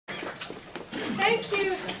Thank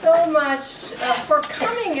you so much for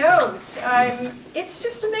coming out. It's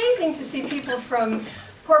just amazing to see people from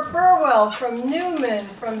Port Burwell, from Newman,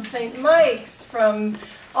 from St. Mike's, from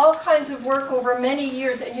all kinds of work over many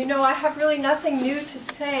years. And you know, I have really nothing new to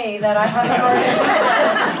say that I haven't already said.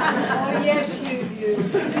 Oh, yes, you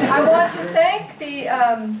do. I want to thank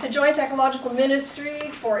the Joint Ecological Ministry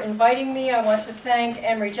for inviting me. I want to thank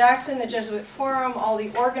Emery Jackson, the Jesuit Forum, all the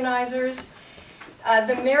organizers.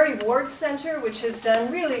 The Mary Ward Center, which has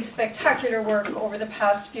done really spectacular work over the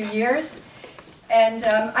past few years. And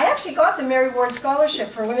I actually got the Mary Ward Scholarship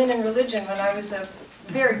for Women in Religion when I was a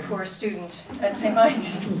very poor student at St.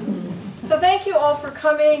 Mike's. So thank you all for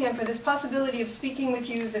coming and for this possibility of speaking with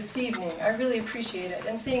you this evening. I really appreciate it.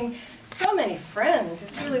 And seeing so many friends,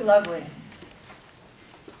 it's really lovely.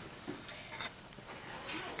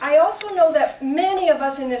 I also know that many of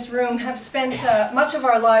us in this room have spent much of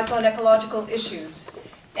our lives on ecological issues.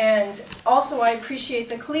 And also I appreciate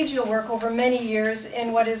the collegial work over many years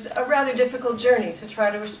in what is a rather difficult journey to try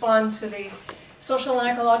to respond to the social and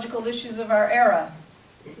ecological issues of our era.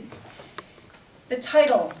 The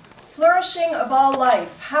title, Flourishing of All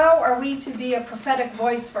Life, How Are We to Be a Prophetic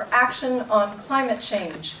Voice for Action on Climate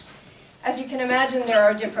Change? As you can imagine, there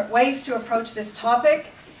are different ways to approach this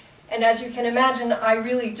topic. And as you can imagine, I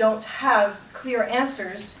really don't have clear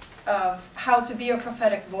answers of how to be a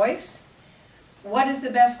prophetic voice, what is the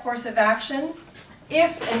best course of action,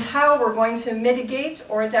 if and how we're going to mitigate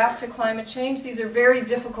or adapt to climate change. These are very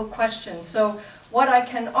difficult questions. So what I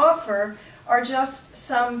can offer are just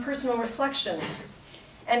some personal reflections.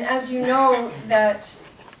 And as you know, that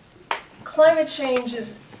climate change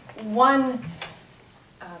is one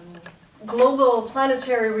global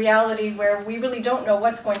planetary reality where we really don't know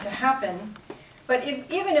what's going to happen. But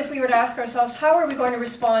even if we were to ask ourselves, how are we going to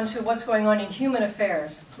respond to what's going on in human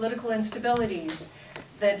affairs, political instabilities,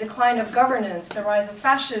 the decline of governance, the rise of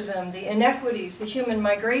fascism, the inequities, the human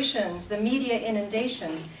migrations, the media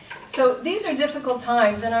inundation. So these are difficult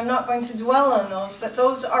times, and I'm not going to dwell on those, but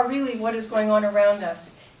those are really what is going on around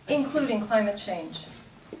us, including climate change.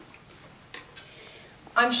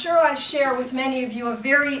 I'm sure I share with many of you a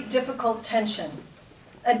very difficult tension,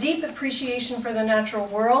 a deep appreciation for the natural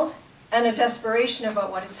world and a desperation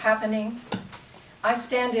about what is happening. I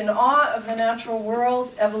stand in awe of the natural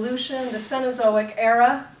world, evolution, the Cenozoic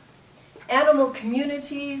era, animal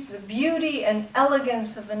communities, the beauty and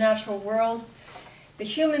elegance of the natural world, the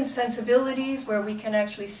human sensibilities where we can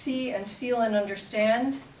actually see and feel and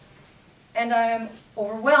understand. And I am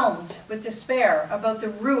overwhelmed with despair about the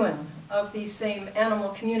ruin of these same animal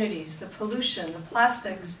communities, the pollution, the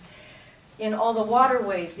plastics in all the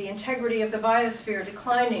waterways, the integrity of the biosphere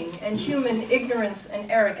declining, and human ignorance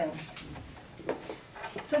and arrogance.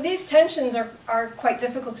 So these tensions are quite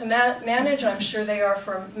difficult to manage. I'm sure they are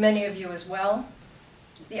for many of you as well.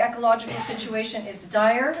 The ecological situation is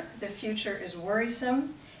dire. The future is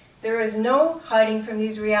worrisome. There is no hiding from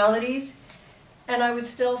these realities. And I would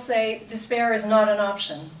still say despair is not an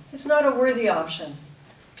option. It's not a worthy option.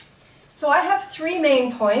 So I have three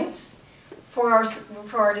main points for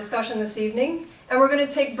our discussion this evening, and we're going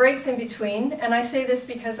to take breaks in between. And I say this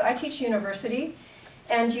because I teach university,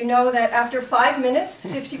 and you know that after 5 minutes,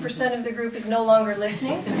 50% of the group is no longer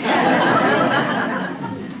listening.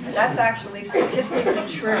 That's actually statistically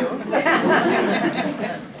true.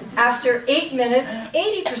 After 8 minutes,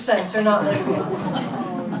 80% are not listening.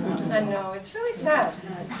 I know, it's really sad.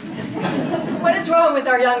 What is wrong with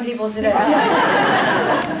our young people today?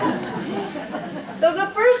 So the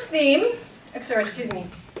first theme, excuse me,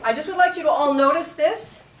 I just would like you to all notice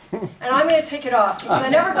this, and I'm going to take it off, because I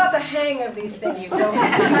never got the hang of these things. So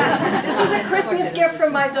this was a Christmas gift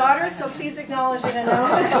from my daughter, so please acknowledge it and know.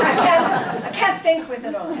 I can't think with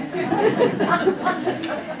it on.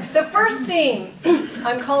 The first theme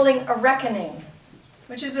I'm calling a reckoning,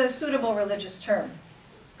 which is a suitable religious term.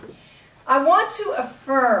 I want to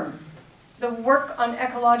affirm the work on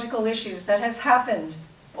ecological issues that has happened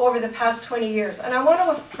over the past 20 years, and I want to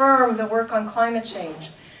affirm the work on climate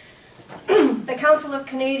change. The Council of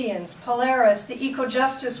Canadians, Polaris, the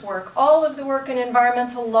eco-justice work, all of the work in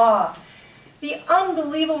environmental law, the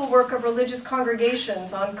unbelievable work of religious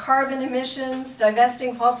congregations on carbon emissions,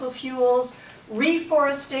 divesting fossil fuels,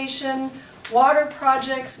 reforestation, water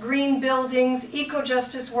projects, green buildings,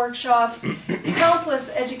 eco-justice workshops, countless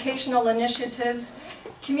educational initiatives,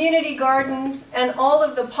 community gardens, and all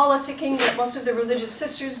of the politicking that most of the religious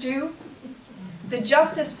sisters do, the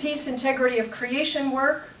justice, peace, integrity of creation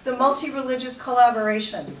work, the multi-religious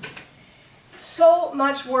collaboration. So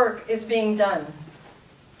much work is being done,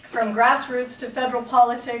 from grassroots to federal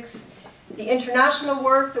politics, the international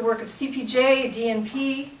work, the work of CPJ,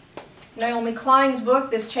 DNP, Naomi Klein's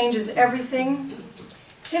book, This Changes Everything.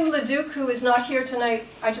 Tim LeDuc, who is not here tonight,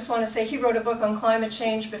 I just want to say he wrote a book on climate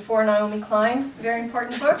change before Naomi Klein, very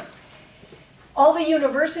important book. All the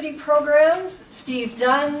university programs, Steve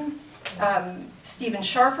Dunn, Stephen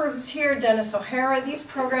Sharper, who's here, Dennis O'Hara, these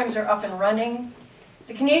programs are up and running.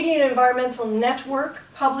 The Canadian Environmental Network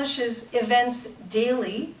publishes events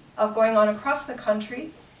daily of going on across the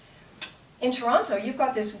country. In Toronto, you've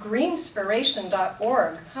got this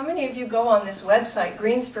greenspiration.org. How many of you go on this website,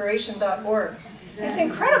 greenspiration.org? It's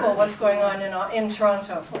incredible what's going on in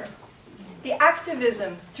Toronto. The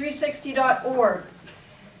activism, 360.org.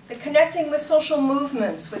 The connecting with social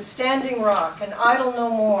movements, with Standing Rock and Idle No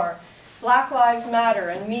More, Black Lives Matter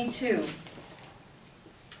and Me Too.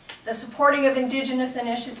 The supporting of Indigenous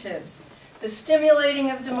initiatives, the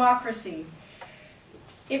stimulating of democracy.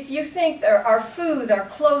 If you think there are food, our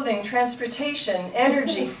clothing, transportation,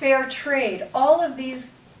 energy, fair trade, all of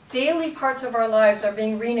these daily parts of our lives are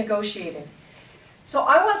being renegotiated. So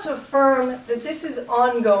I want to affirm that this is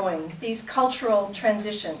ongoing, these cultural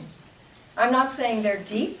transitions. I'm not saying they're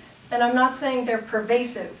deep, and I'm not saying they're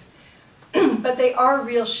pervasive, but they are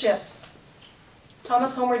real shifts.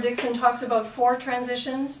 Thomas Homer Dixon talks about 4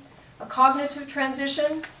 transitions: a cognitive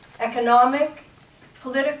transition, economic,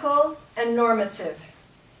 political, and normative.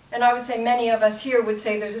 And I would say many of us here would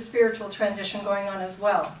say there's a spiritual transition going on as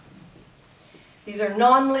well. These are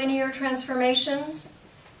non-linear transformations,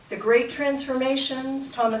 the great transformations.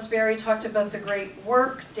 Thomas Berry talked about the great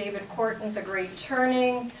work, David Corton, the great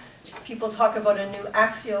turning. People talk about a new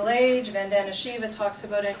axial age. Vandana Shiva talks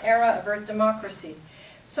about an era of earth democracy.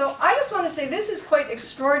 So I just want to say this is quite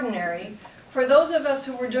extraordinary for those of us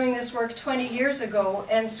who were doing this work 20 years ago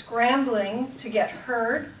and scrambling to get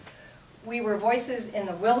heard. We were voices in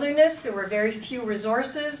the wilderness. There were very few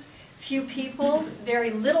resources, few people,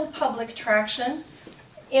 very little public traction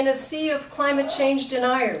in a sea of climate change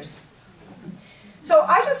deniers. So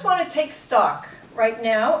I just want to take stock right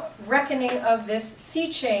now, reckoning of this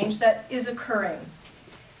sea change that is occurring.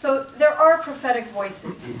 So there are prophetic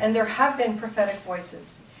voices, and there have been prophetic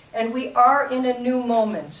voices. And we are in a new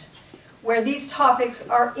moment where these topics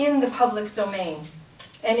are in the public domain,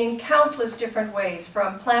 and in countless different ways,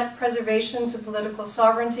 from plant preservation to political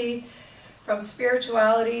sovereignty, from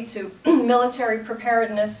spirituality to military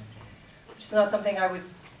preparedness, which is not something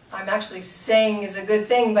I'm actually saying is a good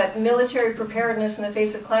thing, but military preparedness in the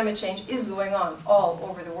face of climate change is going on all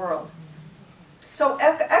over the world. So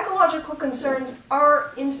ecological concerns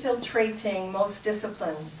are infiltrating most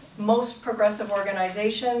disciplines, most progressive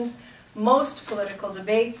organizations, most political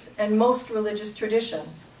debates, and most religious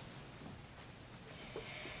traditions.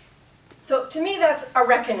 So to me, that's a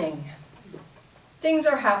reckoning. Things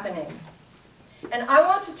are happening. And I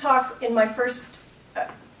want to talk in my first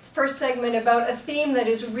segment about a theme that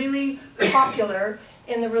is really popular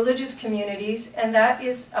in the religious communities, and that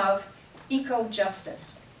is of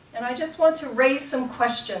eco-justice. And I just want to raise some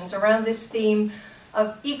questions around this theme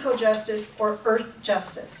of eco-justice or earth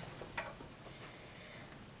justice.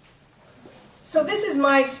 So this is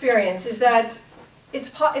my experience, is that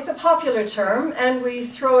it's a popular term, and we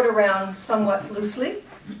throw it around somewhat loosely.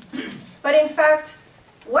 But in fact,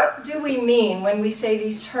 what do we mean when we say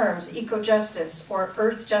these terms, eco-justice or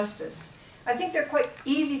earth justice? I think they're quite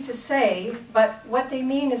easy to say, but what they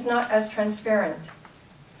mean is not as transparent.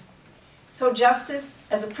 So justice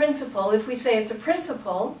as a principle, if we say it's a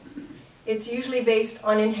principle, it's usually based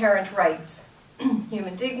on inherent rights.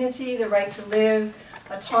 Human dignity, the right to live,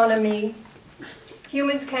 autonomy.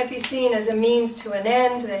 Humans can't be seen as a means to an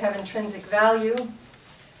end, they have intrinsic value.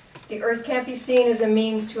 The earth can't be seen as a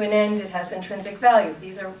means to an end, it has intrinsic value.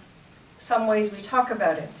 These are some ways we talk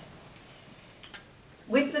about it.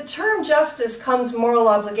 With the term justice comes moral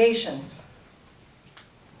obligations.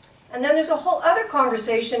 And then there's a whole other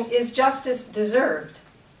conversation, is justice deserved?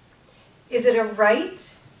 Is it a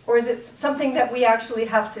right, or is it something that we actually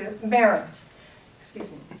have to merit? Excuse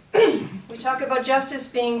me. We talk about justice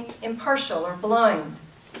being impartial or blind.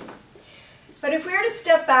 But if we were to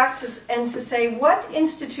step back and to say, what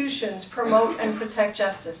institutions promote and protect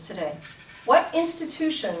justice today? What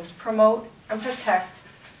institutions promote and protect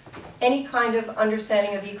any kind of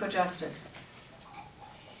understanding of eco-justice?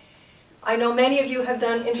 I know many of you have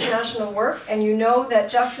done international work, and you know that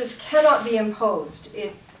justice cannot be imposed.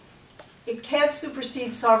 It can't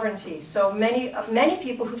supersede sovereignty. So many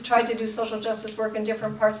people who've tried to do social justice work in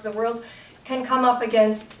different parts of the world can come up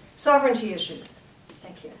against sovereignty issues.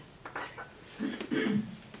 Thank you.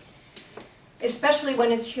 Especially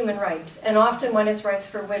when it's human rights, and often when it's rights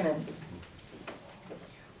for women.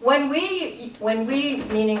 When we,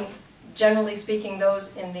 meaning generally speaking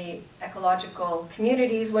those in the ecological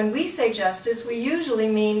communities, when we say justice, we usually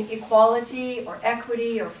mean equality or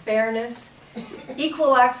equity or fairness,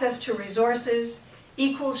 equal access to resources,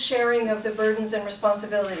 equal sharing of the burdens and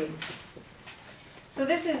responsibilities. So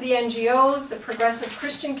this is the NGOs, the progressive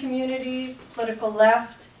Christian communities, the political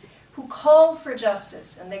left, who call for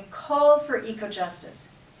justice, and they call for eco-justice.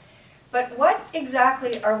 But what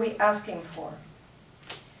exactly are we asking for?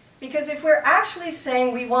 Because if we're actually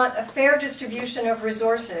saying we want a fair distribution of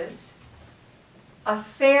resources, a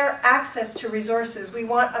fair access to resources, we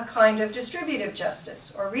want a kind of distributive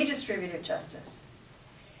justice or redistributive justice.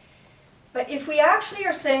 But if we actually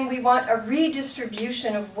are saying we want a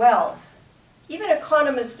redistribution of wealth, even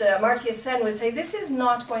economist Amartya Sen would say this is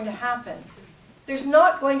not going to happen. There's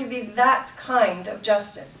not going to be that kind of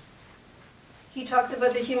justice. He talks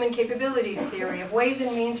about the human capabilities theory of ways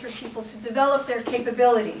and means for people to develop their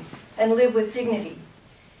capabilities and live with dignity.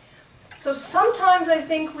 So sometimes I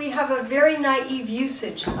think we have a very naive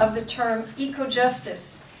usage of the term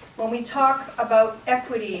eco-justice when we talk about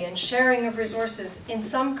equity and sharing of resources in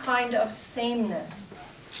some kind of sameness.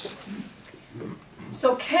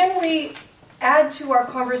 So can we add to our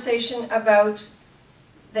conversation about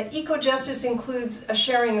that eco-justice includes a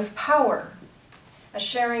sharing of power, a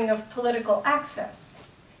sharing of political access?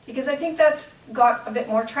 Because I think that's got a bit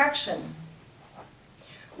more traction.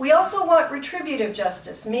 We also want retributive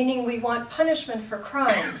justice, meaning we want punishment for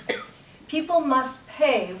crimes. People must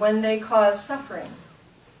pay when they cause suffering.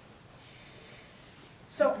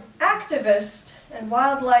 So activists and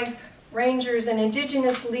wildlife rangers and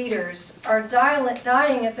indigenous leaders are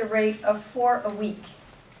dying at the rate of 4 a week,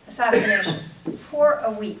 assassinations, 4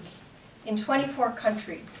 a week in 24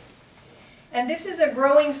 countries. And this is a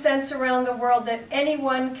growing sense around the world that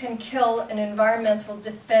anyone can kill an environmental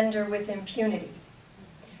defender with impunity.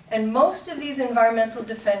 And most of these environmental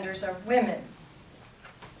defenders are women.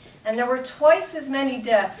 And there were twice as many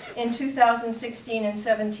deaths in 2016 and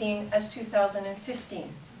 17 as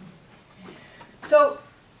 2015. So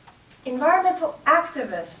environmental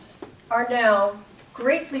activists are now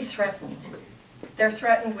greatly threatened. They're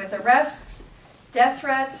threatened with arrests, death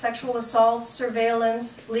threats, sexual assaults,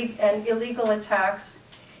 surveillance, and illegal attacks.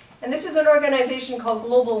 And this is an organization called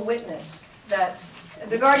Global Witness that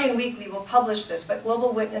The Guardian Weekly will publish this, but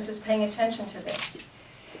Global Witness is paying attention to this.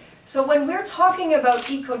 So when we're talking about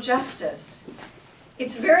eco-justice,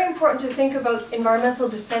 it's very important to think about environmental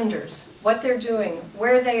defenders, what they're doing,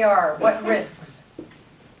 where they are, what risks.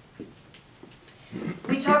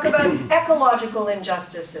 We talk about ecological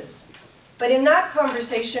injustices. But in that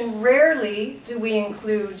conversation, rarely do we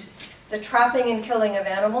include the trapping and killing of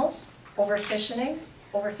animals, overfishing,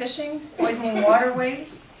 poisoning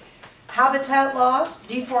waterways, habitat loss,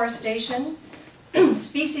 deforestation,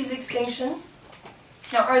 species extinction.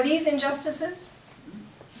 Now, are these injustices?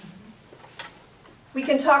 We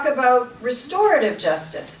can talk about restorative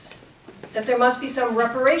justice, that there must be some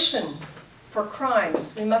reparation for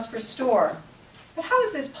crimes. We must restore. But how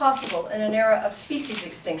is this possible in an era of species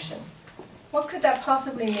extinction? What could that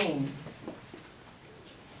possibly mean?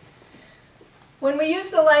 When we use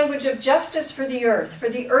the language of justice for the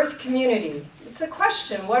earth community, it's a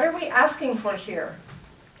question, what are we asking for here?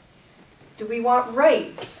 Do we want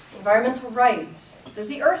rights, environmental rights? Does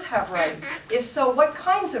the earth have rights? If so, what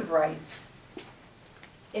kinds of rights?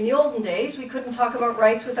 In the olden days, we couldn't talk about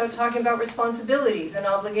rights without talking about responsibilities and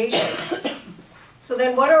obligations. So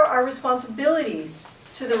then what are our responsibilities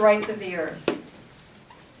to the rights of the earth?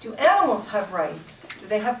 Do animals have rights? Do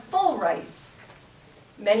they have full rights?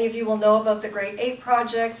 Many of you will know about the Great Ape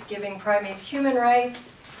Project, giving primates human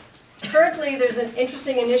rights. Currently, there's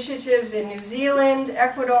interesting initiatives in New Zealand,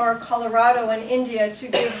 Ecuador, Colorado, and India to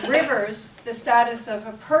give rivers the status of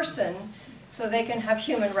a person so they can have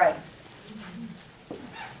human rights.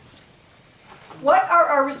 What are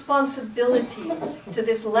our responsibilities to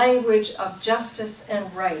this language of justice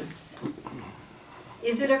and rights?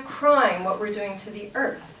 Is it a crime what we're doing to the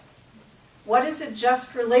earth? What is a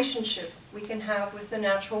just relationship we can have with the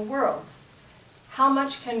natural world? How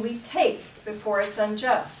much can we take before it's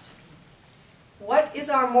unjust? What is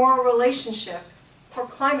our moral relationship for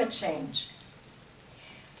climate change?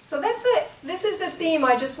 So this is the theme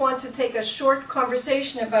I just want to take a short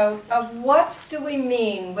conversation about, of what do we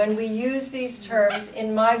mean when we use these terms,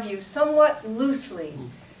 in my view, somewhat loosely,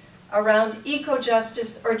 around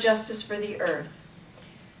eco-justice or justice for the earth.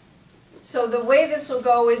 So the way this will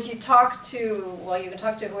go is you talk to, well, you can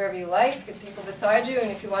talk to whoever you like, the people beside you,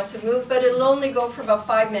 and if you want to move, but it'll only go for about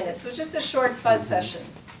 5 minutes. So it's just a short buzz session.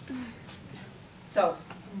 So,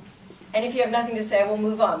 and if you have nothing to say, we'll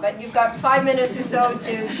move on. But you've got 5 minutes or so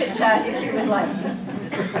to chit-chat if you would like.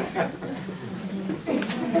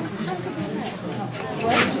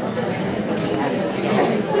 What?